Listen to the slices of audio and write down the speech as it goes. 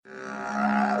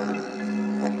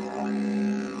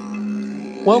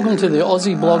Welcome to the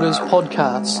Aussie Bloggers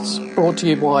podcasts, brought to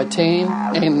you by Tan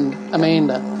and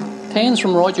Amanda. Tan's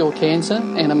from Write Your Cancer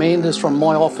and Amanda's from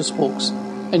My Office Books,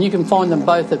 and you can find them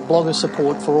both at Blogger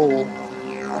Support for All.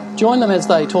 Join them as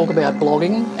they talk about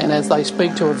blogging and as they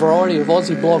speak to a variety of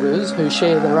Aussie bloggers who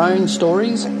share their own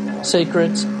stories,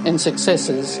 secrets and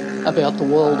successes about the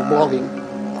world of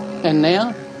blogging. And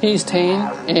now, here's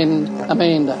Tan and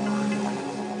Amanda.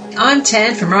 I'm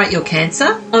Tan from Write Your Cancer.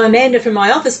 I'm Amanda from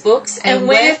My Office Books, and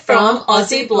we're from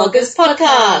Aussie Bloggers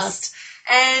Podcast.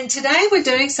 And today we're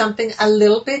doing something a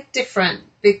little bit different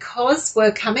because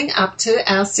we're coming up to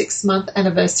our 6-month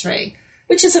anniversary.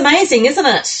 Which is amazing, isn't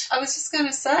it? I was just going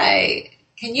to say,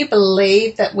 can you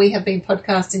believe that we have been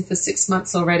podcasting for 6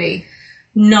 months already?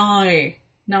 No,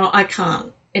 I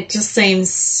can't. It just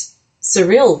seems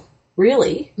surreal,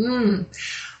 really.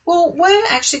 Well, we're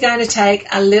actually going to take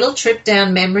a little trip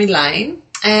down memory lane,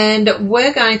 and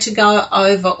we're going to go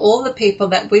over all the people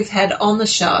that we've had on the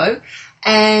show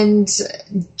and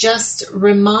just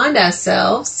remind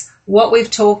ourselves what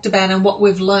we've talked about and what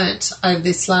we've learnt over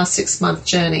this last 6-month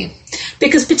journey.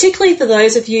 Because particularly for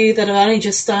those of you that have only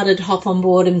just started to hop on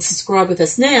board and subscribe with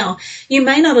us now, you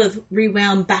may not have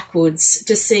rewound backwards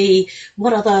to see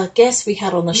what other guests we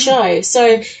had on the show.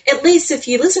 So at least if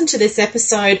you listen to this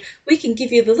episode, we can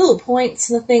give you the little points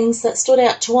and the things that stood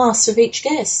out to us of each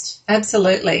guest.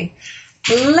 Absolutely.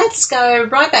 Let's go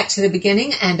right back to the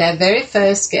beginning, and our very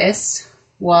first guest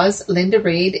was Linda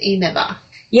Reed Never.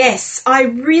 Yes, I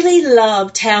really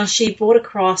loved how she brought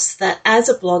across that as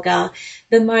a blogger,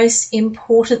 the most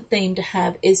important theme to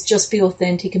have is just be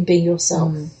authentic and be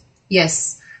yourself.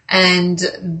 Yes, and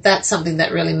that's something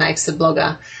that really makes a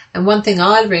blogger. And one thing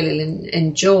I really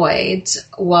enjoyed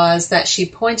was that she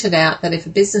pointed out that if a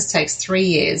business takes 3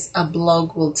 years, a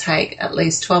blog will take at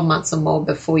least 12 months or more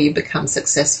before you become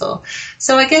successful.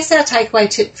 So I guess our takeaway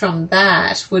tip from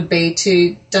that would be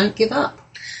to don't give up.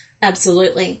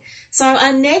 Absolutely. So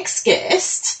our next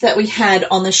guest that we had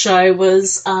on the show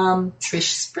was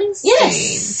Trish Springsteen.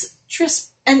 Yes,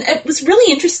 Trish, and it was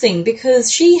really interesting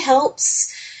because she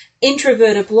helps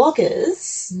introverted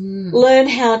bloggers learn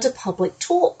how to public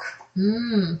talk.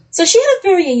 So she had a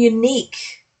very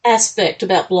unique aspect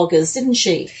about bloggers, didn't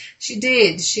she? She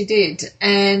did.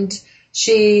 And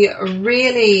she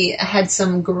really had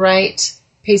some great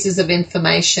pieces of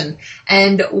information.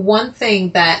 And one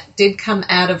thing that did come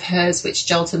out of hers, which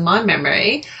jolted my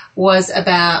memory, was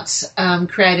about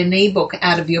create an ebook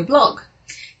out of your blog.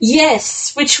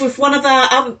 Yes, which with one of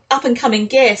our up-and-coming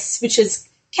guests, which is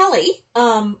Kelly.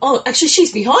 Actually,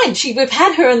 she's behind. We've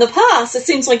had her in the past. It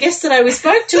seems like yesterday we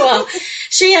spoke to her.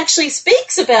 She actually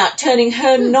speaks about turning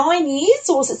her 9 years,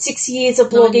 or was it 6 years of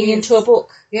blogging into a book?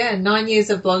 Yeah, 9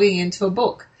 years of blogging into a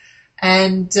book.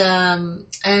 And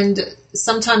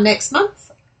sometime next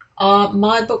month,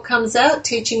 my book comes out,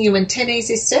 Teaching You in 10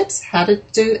 Easy Steps how to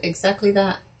do exactly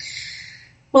that.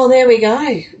 Well, there we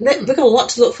go. We've got a lot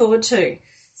to look forward to.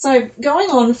 So going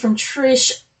on from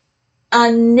Trish,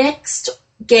 our next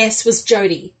guest was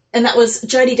Jodie, and that was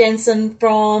Jodie Denson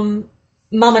from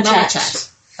Mama Chat.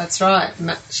 That's right.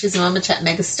 She's a Mama Chat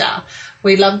megastar.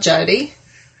 We love Jodie.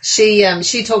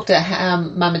 She talked to how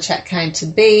Mama Chat came to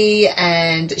be,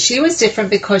 and she was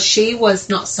different because she was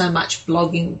not so much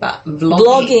blogging but vlogging.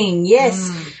 Blogging,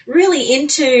 yes. Really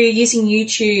into using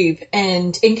YouTube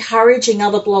and encouraging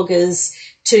other bloggers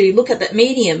to look at that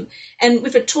medium. And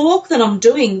with a talk that I'm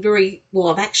doing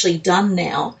I've actually done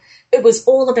now, it was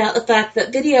all about the fact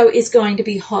that video is going to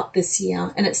be hot this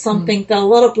year, and it's something that a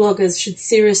lot of bloggers should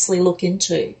seriously look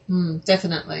into.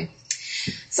 Definitely.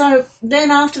 So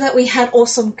then after that we had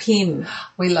Awesome Kim.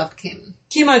 We loved Kim.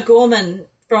 Kim O'Gorman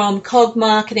from Cog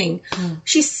Marketing.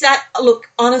 She look,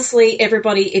 honestly,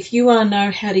 everybody, if you want to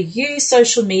know how to use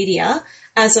social media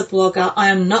as a blogger, I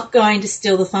am not going to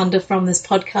steal the thunder from this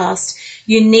podcast.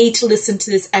 You need to listen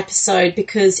to this episode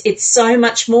because it's so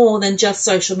much more than just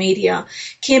social media.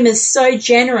 Kim is so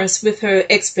generous with her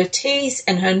expertise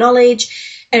and her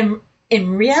knowledge, and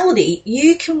in reality,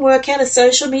 you can work out a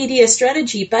social media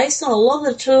strategy based on a lot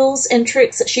of the tools and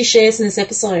tricks that she shares in this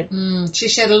episode. She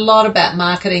shared a lot about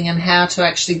marketing and how to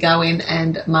actually go in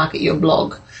and market your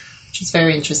blog, which is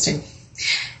very interesting.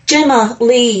 Gemma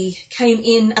Lee came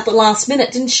in at the last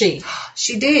minute, didn't she?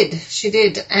 She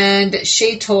did. And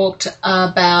she talked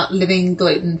about living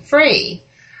gluten-free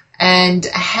and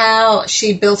how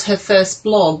she built her first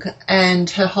blog and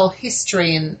her whole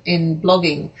history in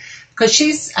blogging, because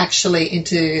she's actually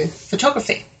into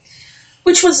photography.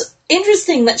 Which was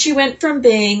interesting that she went from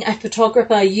being a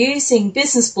photographer using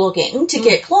business blogging to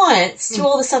get clients to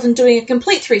all of a sudden doing a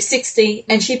complete 360,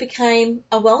 and she became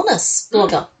a wellness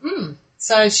blogger.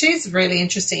 So she's really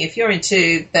interesting. If you're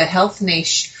into the health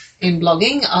niche in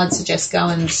blogging, I'd suggest go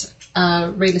and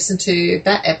re-listen to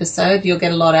that episode. You'll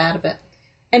get a lot out of it.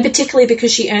 And particularly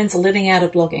because she earns a living out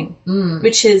of blogging,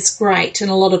 which is great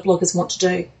and a lot of bloggers want to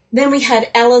do. Then we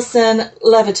had Alison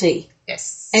Laverty.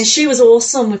 Yes. And she was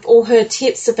awesome with all her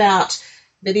tips about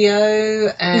video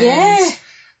and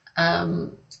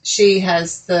she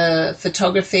has the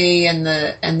photography and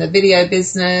the video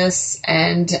business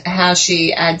and how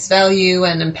she adds value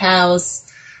and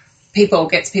empowers people,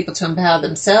 gets people to empower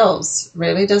themselves,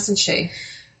 really, doesn't she?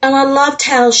 And I loved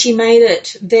how she made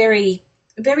it very,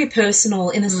 very personal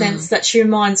in the sense that she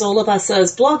reminds all of us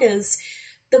as bloggers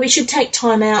that we should take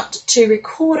time out to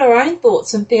record our own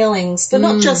thoughts and feelings for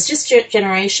not just this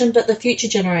generation but the future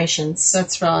generations.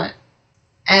 That's right.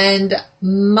 And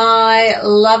my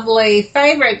lovely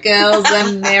favourite girls,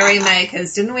 the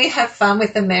Merrymakers. Didn't we have fun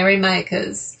with the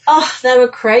Merrymakers? Oh, they were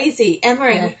crazy.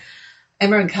 Emma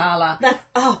and Carla.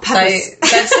 Papas.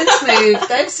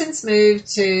 They've since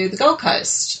moved to the Gold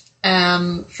Coast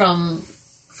from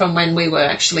when we were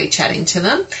actually chatting to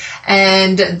them.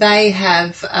 And they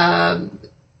have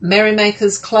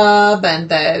Merrymakers Club, and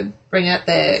they bring out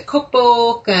their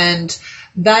cookbook, and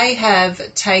they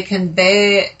have taken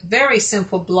their very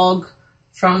simple blog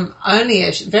from only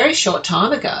a very short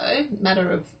time ago,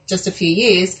 matter of just a few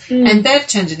years, and they've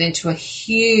turned it into a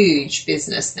huge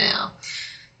business now.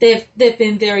 They've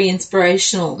been very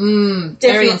inspirational.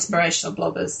 Very inspirational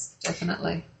bloggers,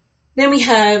 definitely. Then we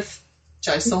have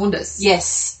Jo Saunders.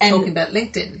 Yes. Talking about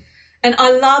LinkedIn. And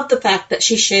I love the fact that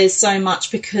she shares so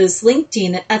much because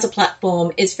LinkedIn as a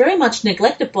platform is very much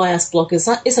neglected by us bloggers,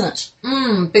 isn't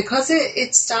it? Because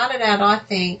it started out, I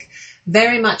think,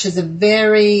 very much as a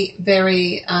very,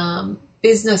 very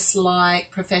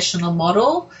business-like professional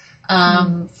model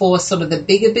for sort of the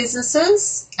bigger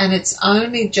businesses. And it's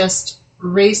only just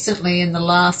recently in the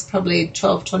last probably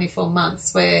 12, 24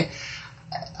 months where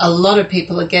a lot of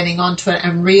people are getting onto it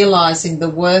and realising the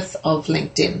worth of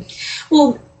LinkedIn.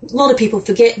 Well, a lot of people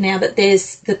forget now that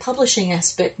there's the publishing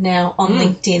aspect now on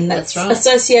LinkedIn that's right.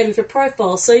 associated with a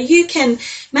profile. So you can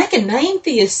make a name for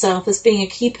yourself as being a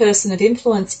key person of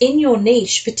influence in your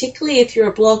niche, particularly if you're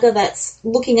a blogger that's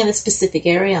looking at a specific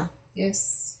area.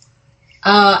 Yes.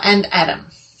 And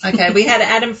Adam. Okay, we had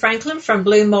Adam Franklin from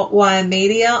Blue Wire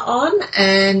Media on,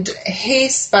 and he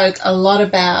spoke a lot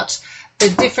about the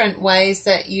different ways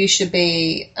that you should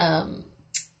be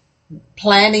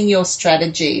planning your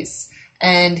strategies.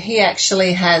 And he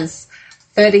actually has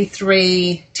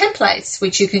 33 templates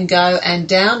which you can go and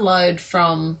download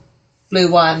from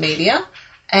Blue Wire Media.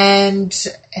 And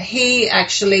he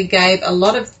actually gave a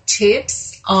lot of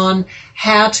tips on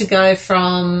how to go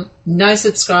from no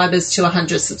subscribers to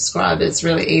 100 subscribers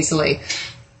really easily.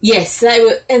 Yes, they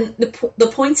were, and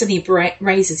the points that he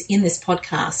raises in this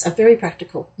podcast are very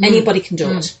practical. Anybody can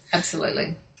do it.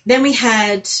 Absolutely. Then we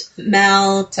had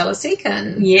Mel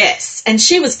Telesican. Yes, and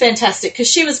she was fantastic because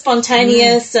she was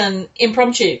spontaneous and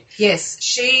impromptu. Yes,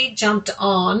 she jumped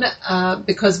on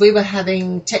because we were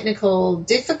having technical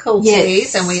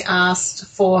difficulties and we asked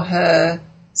for her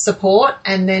support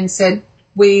and then said,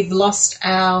 we've lost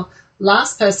our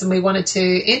last person we wanted to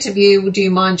interview, do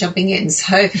you mind jumping in?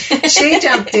 So she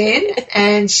jumped in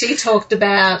and she talked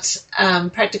about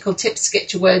practical tips to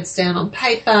get your words down on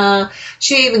paper.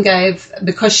 She even gave,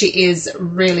 because she is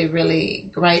really, really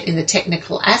great in the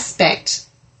technical aspect,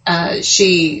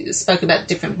 she spoke about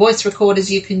different voice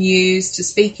recorders you can use to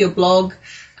speak your blog,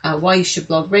 why you should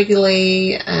blog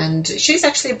regularly, and she's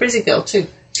actually a Brizzy girl too.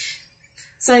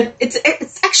 So it's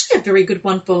actually a very good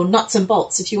one for nuts and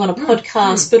bolts if you want a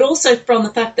podcast, but also from the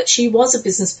fact that she was a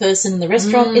business person in the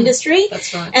restaurant industry.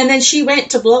 That's right. And then she went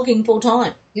to blogging full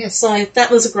time. Yes. So that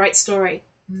was a great story.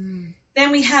 Then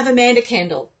we have Amanda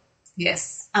Kendall.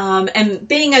 Yes. And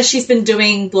being as she's been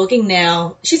doing blogging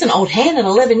now, she's an old hand in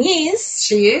 11 years.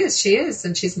 She is,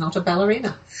 and she's not a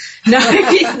ballerina. No,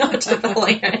 she's not a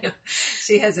ballerina.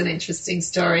 She has an interesting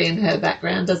story in her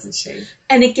background, doesn't she?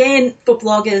 And again, for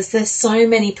bloggers, there's so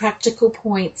many practical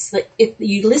points that if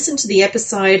you listen to the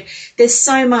episode, there's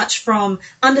so much from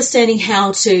understanding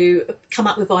how to come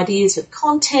up with ideas with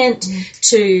content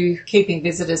to keeping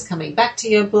visitors coming back to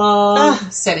your blog,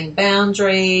 setting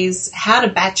boundaries, how to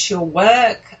batch your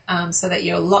work so that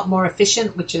you're a lot more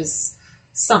efficient, which is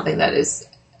something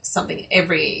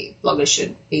every blogger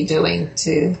should be doing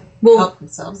to help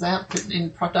themselves out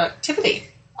in productivity.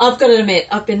 I've got to admit,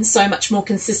 I've been so much more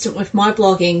consistent with my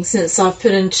blogging since I've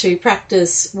put into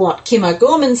practice what Kim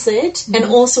O'Gorman said and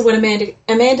also what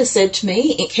Amanda said to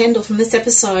me, Kendall, from this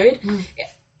episode.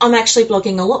 I'm actually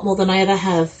blogging a lot more than I ever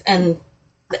have, and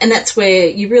And that's where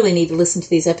you really need to listen to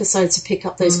these episodes to pick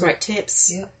up those great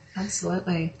tips. Yep,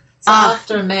 absolutely. So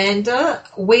after Amanda,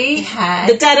 we had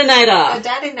the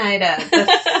Daddinator.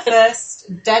 The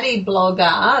first daddy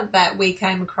blogger that we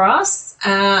came across,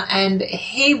 and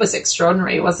he was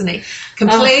extraordinary, wasn't he?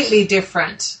 Completely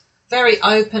different, very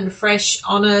open, fresh,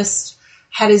 honest,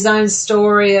 had his own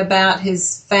story about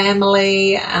his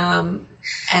family, and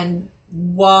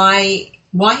why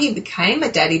he became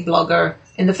a daddy blogger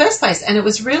in the first place. And it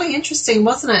was really interesting,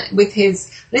 wasn't it, with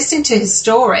listening to his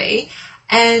story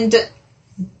and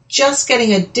just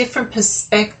getting a different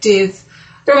perspective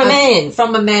from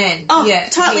a man. Oh, yeah,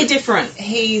 totally different.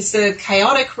 He's a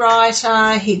chaotic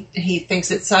writer. He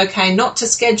thinks it's okay not to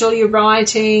schedule your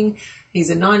writing. He's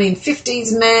a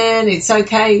 1950s man. It's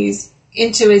okay. He's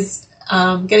into his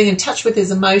getting in touch with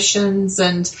his emotions,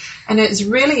 and it's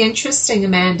really interesting,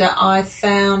 Amanda. I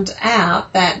found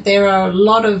out that there are a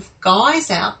lot of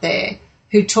guys out there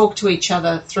who talk to each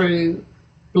other through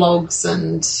blogs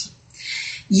and.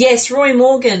 Yes, Roy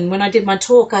Morgan, when I did my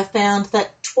talk, I found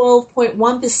that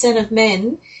 12.1% of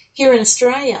men here in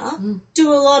Australia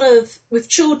do a lot of, with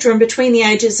children between the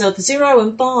ages of 0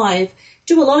 and 5,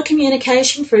 do a lot of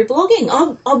communication through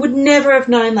blogging. I would never have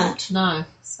known that. No,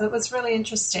 so it was really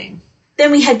interesting.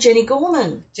 Then we had Jenny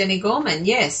Gorman. Jenny Gorman,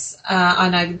 yes. I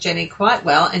know Jenny quite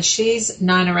well, and she's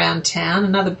known around town,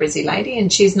 another Brizzy lady,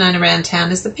 and she's known around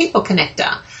town as the People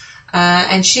Connector.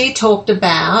 And she talked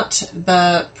about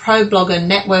the Pro Blogger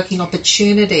networking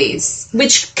opportunities.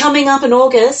 Which, coming up in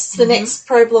August, the next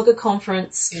Pro Blogger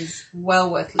conference. Is well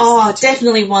worth listening to.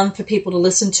 Definitely one for people to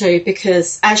listen to,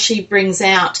 because as she brings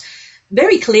out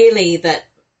very clearly that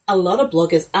a lot of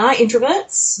bloggers are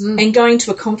introverts and going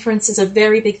to a conference is a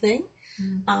very big thing.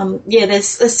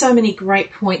 There's so many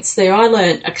great points there. I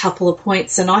learned a couple of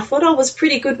points and I thought I was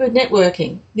pretty good with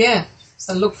networking. Yeah,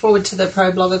 so look forward to the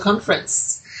Pro Blogger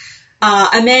conference.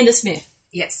 Amanda Smith.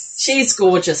 Yes. She's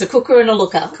gorgeous, a cooker and a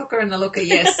looker. Cooker and a looker,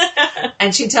 yes.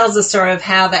 And she tells the story of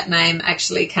how that name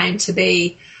actually came to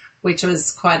be, which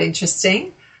was quite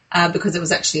interesting because it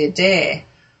was actually a dare.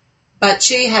 But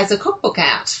she has a cookbook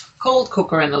out called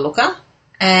Cooker and a Looker,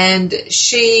 and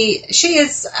she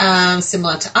is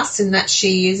similar to us in that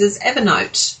she uses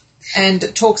Evernote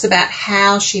and talks about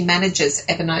how she manages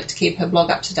Evernote to keep her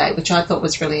blog up to date, which I thought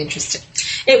was really interesting.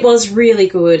 It was really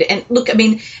good. And look, I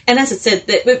mean, and as I said,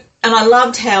 and I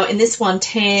loved how in this one,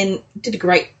 Tan did a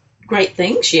great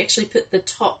thing. She actually put the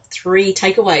top 3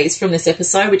 takeaways from this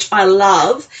episode, which I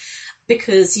love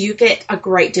because you get a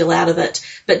great deal out of it.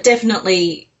 But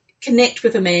definitely connect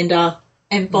with Amanda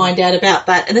and find out about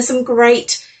that. And there's some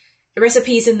great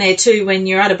recipes in there too when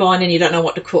you're out of bind and you don't know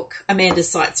what to cook. Amanda's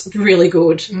site's really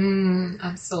good.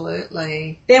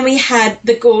 Absolutely. Then we had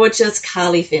the gorgeous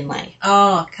Carly Finlay.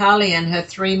 Oh, Carly and her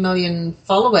 3 million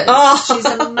followers. Oh. She's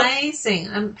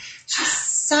amazing. She's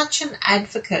such an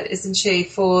advocate, isn't she,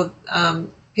 for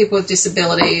people with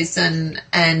disabilities,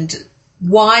 and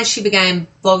why she began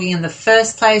blogging in the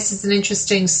first place is an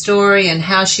interesting story, and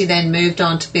how she then moved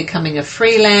on to becoming a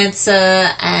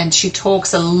freelancer. And she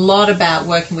talks a lot about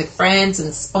working with brands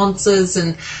and sponsors,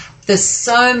 and there's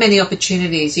so many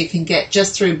opportunities you can get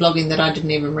just through blogging that I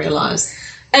didn't even realise.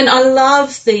 And I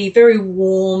love the very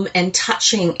warm and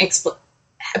touching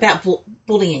about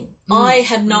bullying. I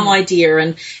had no idea,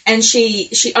 and she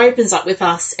opens up with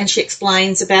us and she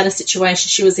explains about a situation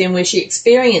she was in where she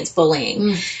experienced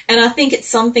bullying. And I think it's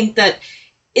something that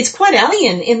is quite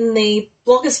alien in the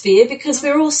blogosphere because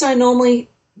we're also normally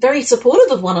very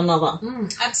supportive of one another.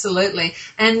 Absolutely.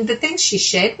 And the things she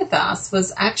shared with us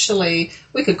was actually,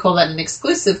 we could call that an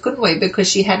exclusive, couldn't we? Because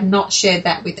she had not shared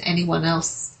that with anyone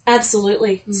else.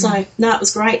 Absolutely. So, no, it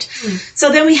was great.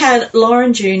 So then we had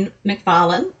Lauren June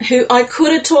McFarlane, who I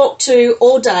could have talked to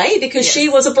all day because she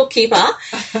was a bookkeeper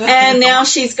and now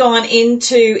she's gone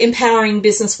into empowering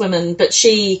businesswomen. But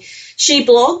she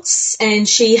blogs and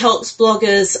she helps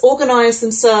bloggers organise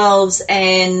themselves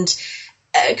and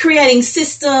creating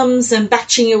systems and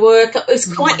batching your work. It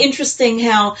was quite interesting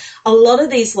how a lot of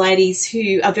these ladies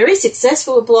who are very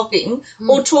successful at blogging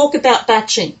all talk about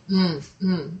batching.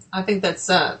 I think that's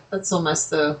almost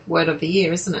the word of the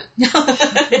year, isn't it?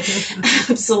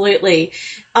 Absolutely.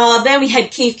 Then we had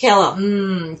Keith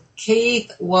Keller.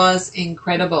 Keith was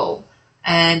incredible,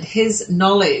 and his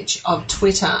knowledge of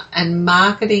Twitter and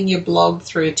marketing your blog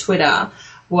through Twitter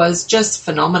was just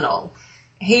phenomenal.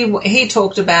 He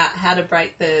talked about how to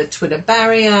break the Twitter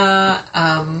barrier.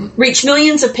 Reach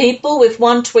millions of people with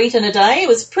one tweet in a day. It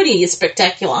was pretty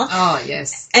spectacular. Oh,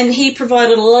 yes. And he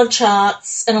provided a lot of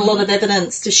charts and a lot of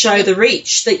evidence to show the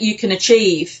reach that you can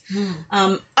achieve.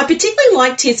 I particularly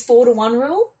liked his 4-to-1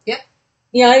 rule. Yep.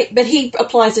 You know, but he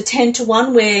applies a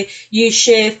 10-to-1 where you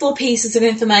share 4 pieces of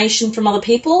information from other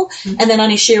people and then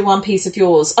only share 1 piece of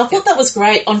yours. I thought that was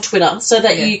great on Twitter so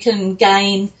that you can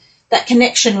gain that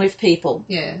connection with people.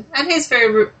 Yeah, and he's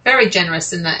very, very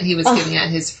generous in that he was giving out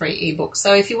his free ebook.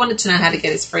 So if you wanted to know how to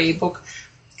get his free ebook,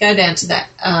 go down to that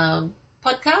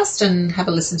podcast and have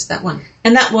a listen to that one.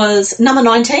 And that was number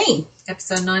 19.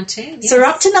 Episode 19. Yes. So we're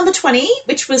up to number 20,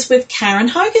 which was with Karen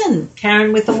Hogan.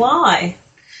 Karen with a Y.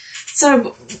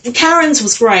 So Karen's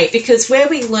was great because where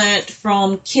we learnt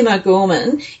from Kim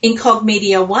O'Gorman in Cog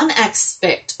Media one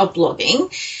aspect of blogging,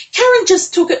 Karen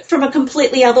just took it from a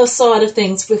completely other side of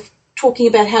things with talking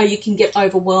about how you can get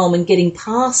overwhelmed and getting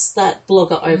past that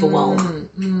blogger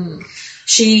overwhelm.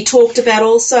 She talked about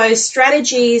also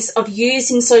strategies of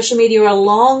using social media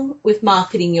along with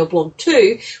marketing your blog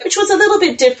too, which was a little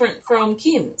bit different from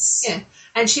Kim's. Yeah.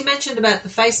 And she mentioned about the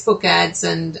Facebook ads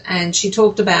and she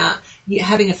talked about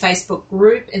having a Facebook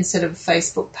group instead of a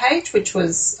Facebook page, which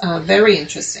was very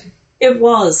interesting. It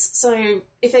was. So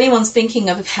if anyone's thinking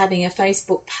of having a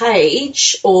Facebook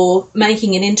page or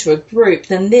making it into a group,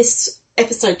 then this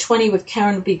episode 20 with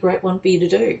Karen would be a great one for you to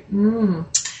do.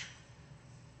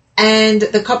 And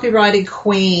the copywriting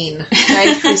queen,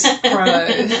 Jay Chris Crow.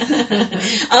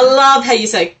 I love how you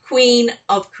say queen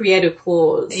of creative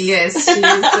clause. Yes, she is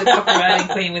the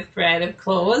copywriting queen with creative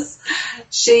clause.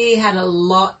 She had a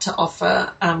lot to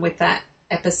offer with that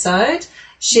episode.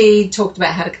 She talked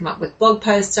about how to come up with blog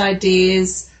post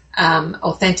ideas,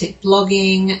 authentic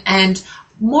blogging, and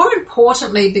more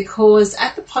importantly, because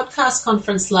at the podcast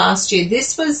conference last year,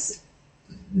 this was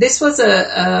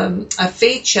a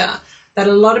feature that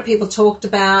a lot of people talked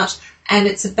about, and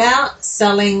it's about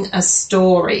selling a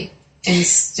story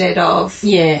instead of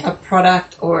a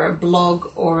product or a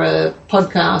blog or a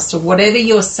podcast or whatever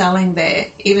you're selling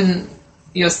there, even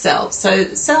yourself.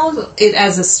 So sell it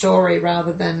as a story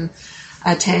rather than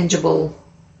a tangible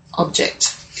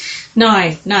object.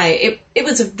 No, it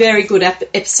was a very good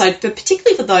episode, but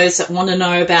particularly for those that want to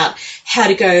know about how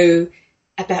to go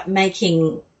about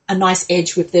making a nice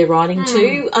edge with their writing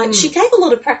too. She gave a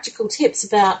lot of practical tips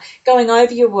about going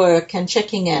over your work and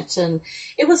checking it, and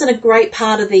it wasn't a great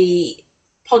part of the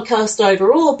podcast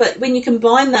overall, but when you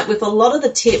combine that with a lot of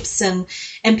the tips and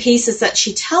pieces that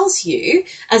she tells you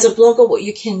as a blogger what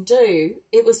you can do,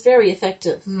 it was very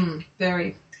effective.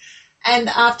 Very. And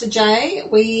after Jay,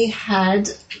 we had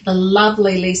the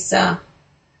lovely Lisa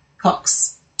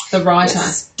Cox, the writer.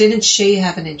 Yes. Didn't she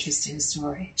have an interesting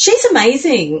story? She's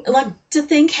amazing. Like, to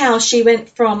think how she went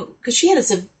from, because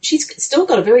she's still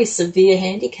got a very severe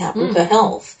handicap with her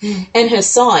health and her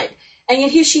sight, and yet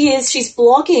here she is. She's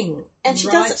blogging and she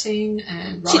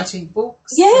writing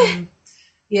books. Yeah.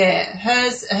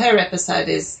 Her episode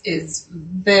is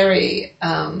very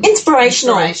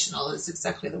inspirational. Inspirational is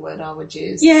exactly the word I would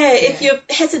use. Yeah, if you're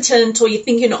hesitant or you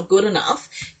think you're not good enough,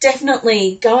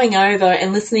 definitely going over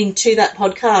and listening to that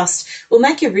podcast will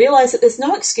make you realise that there's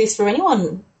no excuse for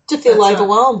anyone to feel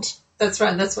overwhelmed. Right. That's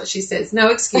right. That's what she says. No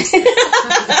excuse.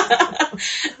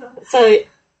 So,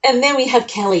 and then we have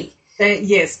Kelly.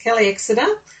 Yes, Kelly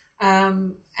Exeter.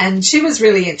 And she was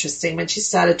really interesting when she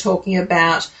started talking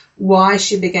about why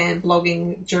she began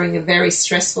blogging during a very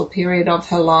stressful period of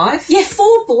her life. Yeah,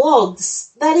 4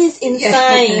 blogs. That is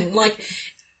insane.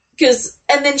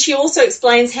 And then she also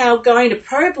explains how going to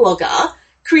Pro Blogger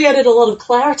created a lot of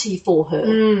clarity for her.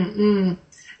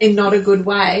 In not a good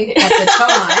way at the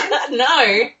time.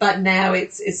 No. But now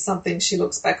it's something she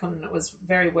looks back on and it was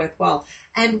very worthwhile.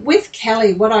 And with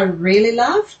Kelly, what I really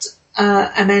loved,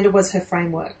 Amanda, was her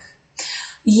framework.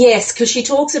 Yes, because she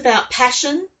talks about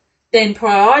passion, then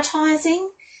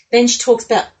prioritising, then she talks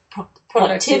about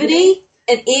productivity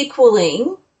and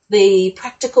equaling the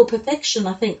practical perfection,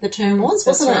 I think the term was,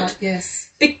 wasn't it?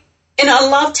 Yes. And I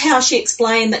loved how she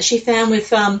explained that she found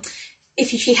with if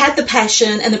she had the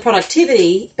passion and the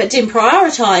productivity but didn't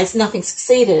prioritise, nothing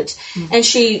succeeded. And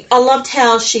I loved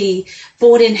how she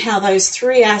brought in how those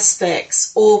 3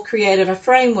 aspects all created a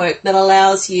framework that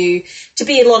allows you to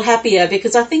be a lot happier,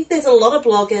 because I think there's a lot of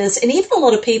bloggers and even a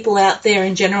lot of people out there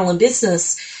in general in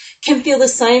business can feel the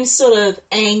same sort of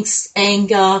angst,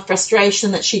 anger,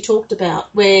 frustration that she talked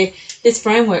about, where this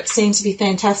framework seems to be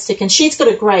fantastic. And she's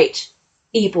got a great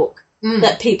ebook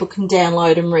that people can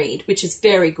download and read, which is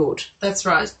very good. That's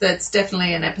right. That's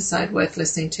definitely an episode worth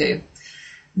listening to.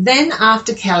 Then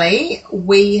after Kelly,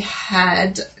 we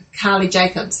had Carly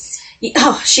Jacobs.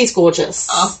 Oh, she's gorgeous.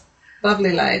 Oh,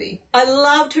 lovely lady. I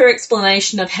loved her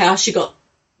explanation of how she got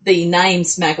the name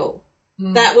Smaggle.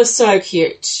 That was so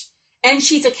cute. And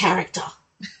she's a character.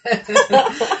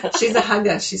 She's a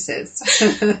hugger, she says.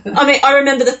 I mean, I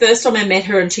remember the first time I met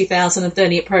her in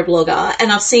 2030 at ProBlogger,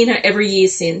 and I've seen her every year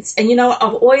since. And, you know,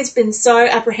 I've always been so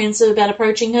apprehensive about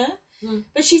approaching her.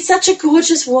 But she's such a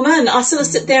gorgeous woman. I sort of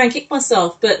sit there and kick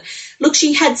myself. But, look,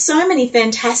 she had so many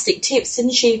fantastic tips,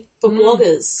 didn't she, for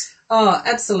bloggers? Oh,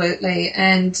 absolutely.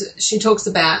 And she talks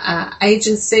about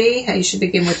agency, how you should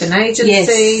begin with an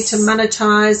agency to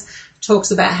monetize, talks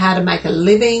about how to make a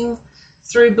living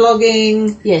through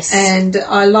blogging. Yes. And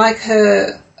I like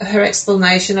her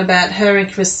explanation about her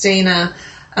and Christina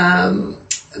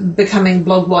becoming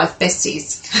blog wife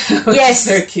besties. Yes.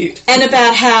 Very cute. And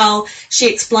about how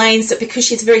she explains that because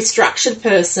she's a very structured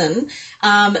person,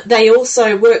 they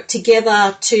also work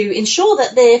together to ensure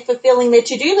that they're fulfilling their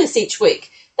to-do list each week.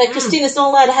 That Christina's not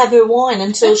allowed to have her wine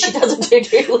until she does a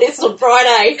to-do list on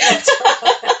Friday.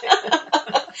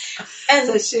 And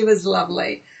so she was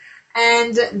lovely.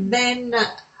 And then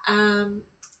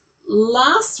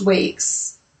last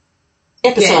week's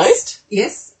episode.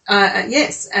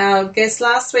 Guest, our guest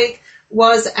last week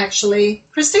was actually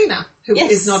Christina, who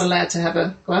is not allowed to have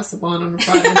a glass of wine on a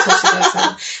Friday until she goes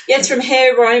home. Yes, from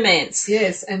Hair Romance.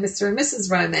 Yes, and Mr. and Mrs.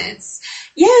 Romance.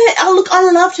 Yeah, look, I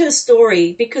loved her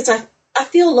story because I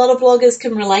feel a lot of bloggers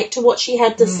can relate to what she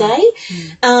had to say,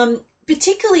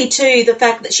 particularly to the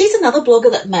fact that she's another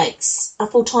blogger that makes a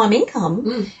full-time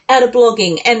income out of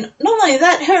blogging. And not only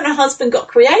that, her and her husband got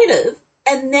creative,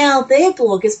 and now their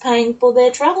blog is paying for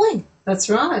their travelling. That's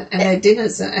right, and their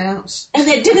dinners are out. And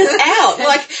their dinner's out.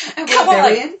 Like, come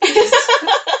on.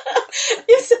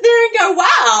 You sit there and go,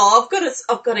 wow,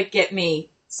 I've got to get me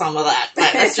some of that.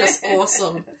 That's just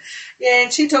awesome. Yeah,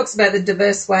 and she talks about the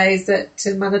diverse ways that to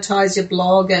monetize your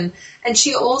blog, and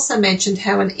she also mentioned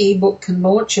how an ebook can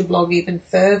launch your blog even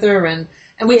further, and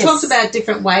we talked about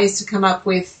different ways to come up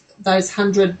with those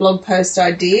 100 blog post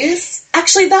ideas.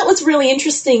 Actually, that was really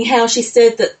interesting how she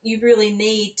said that you really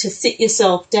need to sit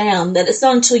yourself down, that it's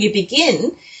not until you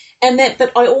begin.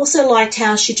 But I also liked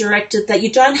how she directed that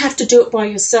you don't have to do it by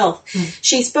yourself.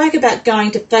 She spoke about going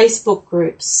to Facebook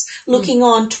groups, looking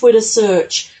on Twitter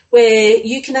search, where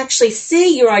you can actually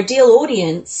see your ideal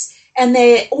audience, and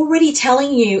they're already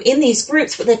telling you in these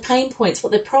groups what their pain points,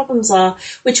 what their problems are,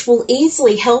 which will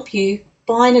easily help you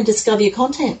find and discover your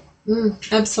content.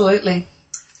 Absolutely.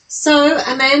 So,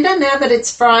 Amanda, now that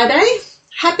it's Friday,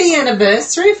 happy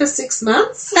anniversary for 6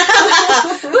 months.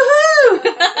 Woohoo!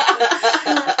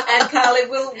 And Carly,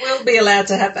 we'll be allowed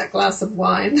to have that glass of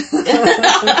wine.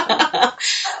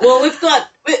 Well, we've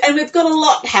got a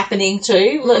lot happening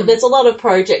too. There's a lot of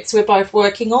projects we're both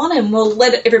working on, and we'll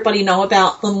let everybody know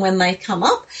about them when they come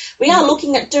up. We are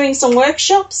looking at doing some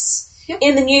workshops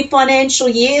in the new financial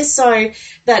year so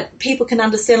that people can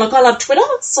understand. Like, I love Twitter,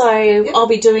 so I'll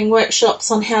be doing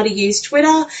workshops on how to use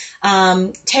Twitter.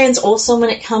 Taryn's awesome when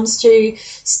it comes to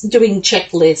doing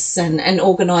checklists and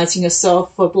organising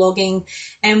yourself for blogging.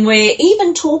 And we're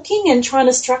even talking and trying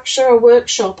to structure a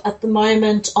workshop at the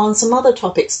moment on some other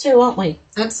topics too, aren't we?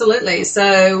 Absolutely.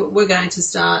 So we're going to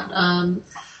start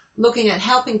looking at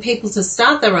helping people to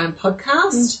start their own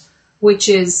podcast, which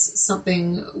is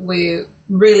something we're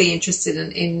really interested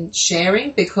in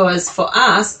sharing, because for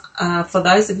us, for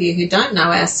those of you who don't know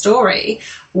our story,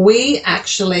 we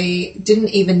actually didn't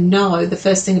even know the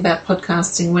first thing about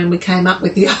podcasting when we came up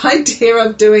with the idea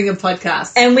of doing a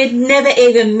podcast. And we'd never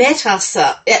even met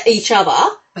each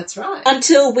other. That's right.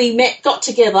 Until we got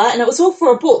together, and it was all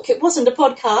for a book. It wasn't a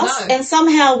podcast. No. And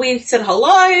somehow we said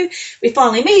hello, we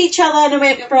finally meet each other, and it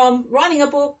went from writing a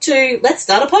book to let's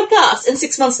start a podcast. And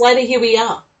 6 months later, here we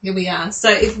are. Here we are.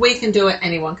 So if we can do it,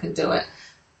 anyone can do it.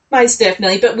 Most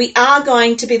definitely. But we are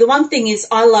going to be, the one thing is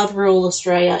I love rural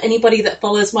Australia. Anybody that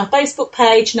follows my Facebook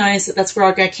page knows that that's where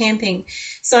I go camping.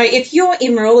 So if you're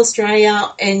in rural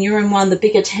Australia and you're in one of the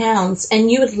bigger towns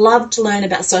and you would love to learn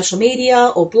about social media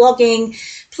or blogging,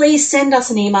 please send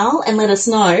us an email and let us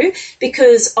know,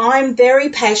 because I'm very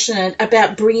passionate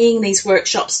about bringing these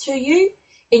workshops to you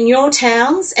in your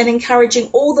towns and encouraging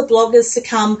all the bloggers to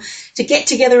come to get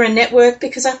together and network,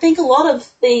 because I think a lot of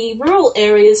the rural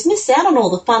areas miss out on all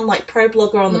the fun, like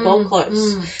ProBlogger on the Gold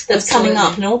Coast that's coming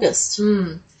up in August.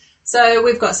 So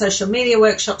we've got social media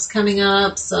workshops coming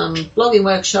up, some blogging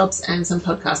workshops and some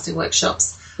podcasting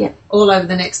workshops all over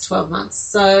the next 12 months.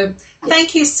 So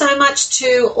thank you so much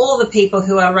to all the people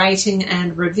who are rating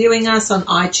and reviewing us on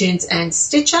iTunes and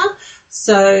Stitcher.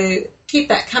 So keep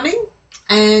that coming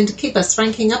and keep us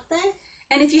ranking up there.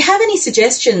 And if you have any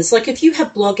suggestions, like if you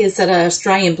have bloggers that are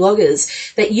Australian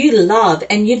bloggers that you love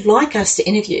and you'd like us to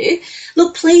interview,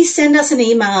 look, please send us an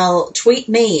email, tweet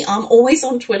me. I'm always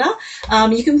on Twitter.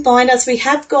 You can find us. We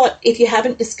have got, if you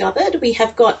haven't discovered, we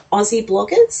have got Aussie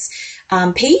Bloggers,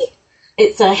 P.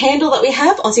 It's a handle that we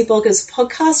have, Aussie Bloggers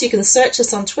Podcast. You can search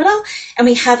us on Twitter. And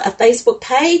we have a Facebook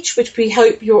page, which we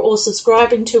hope you're all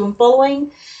subscribing to and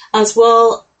following as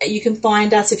well. You can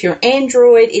find us if you're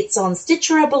Android. It's on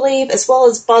Stitcher, I believe, as well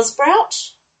as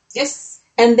Buzzsprout. Yes.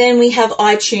 And then we have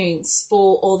iTunes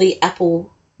for all the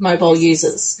Apple mobile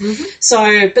users. Mm-hmm.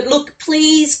 So, but look,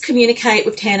 please communicate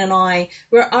with Tan and I.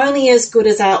 We're only as good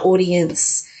as our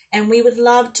audience. And we would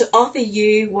love to offer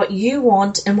you what you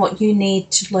want and what you need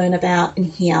to learn about and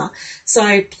hear.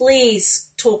 So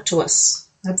please talk to us.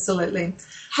 Absolutely.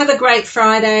 Have a great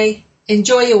Friday.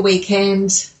 Enjoy your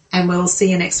weekend. And we'll see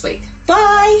you next week.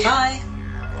 Bye. Bye.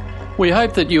 We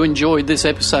hope that you enjoyed this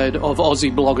episode of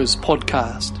Aussie Bloggers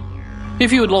Podcast.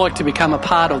 If you would like to become a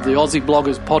part of the Aussie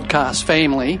Bloggers Podcast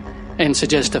family and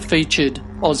suggest a featured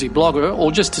Aussie blogger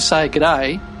or just to say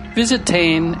g'day, visit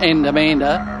Tan and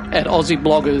Amanda at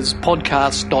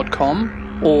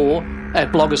aussiebloggerspodcast.com or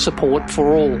at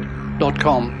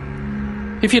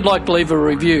bloggersupportforall.com. If you'd like to leave a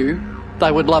review,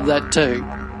 they would love that too.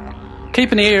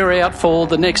 Keep an ear out for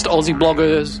the next Aussie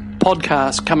Bloggers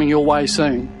podcast coming your way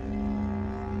soon.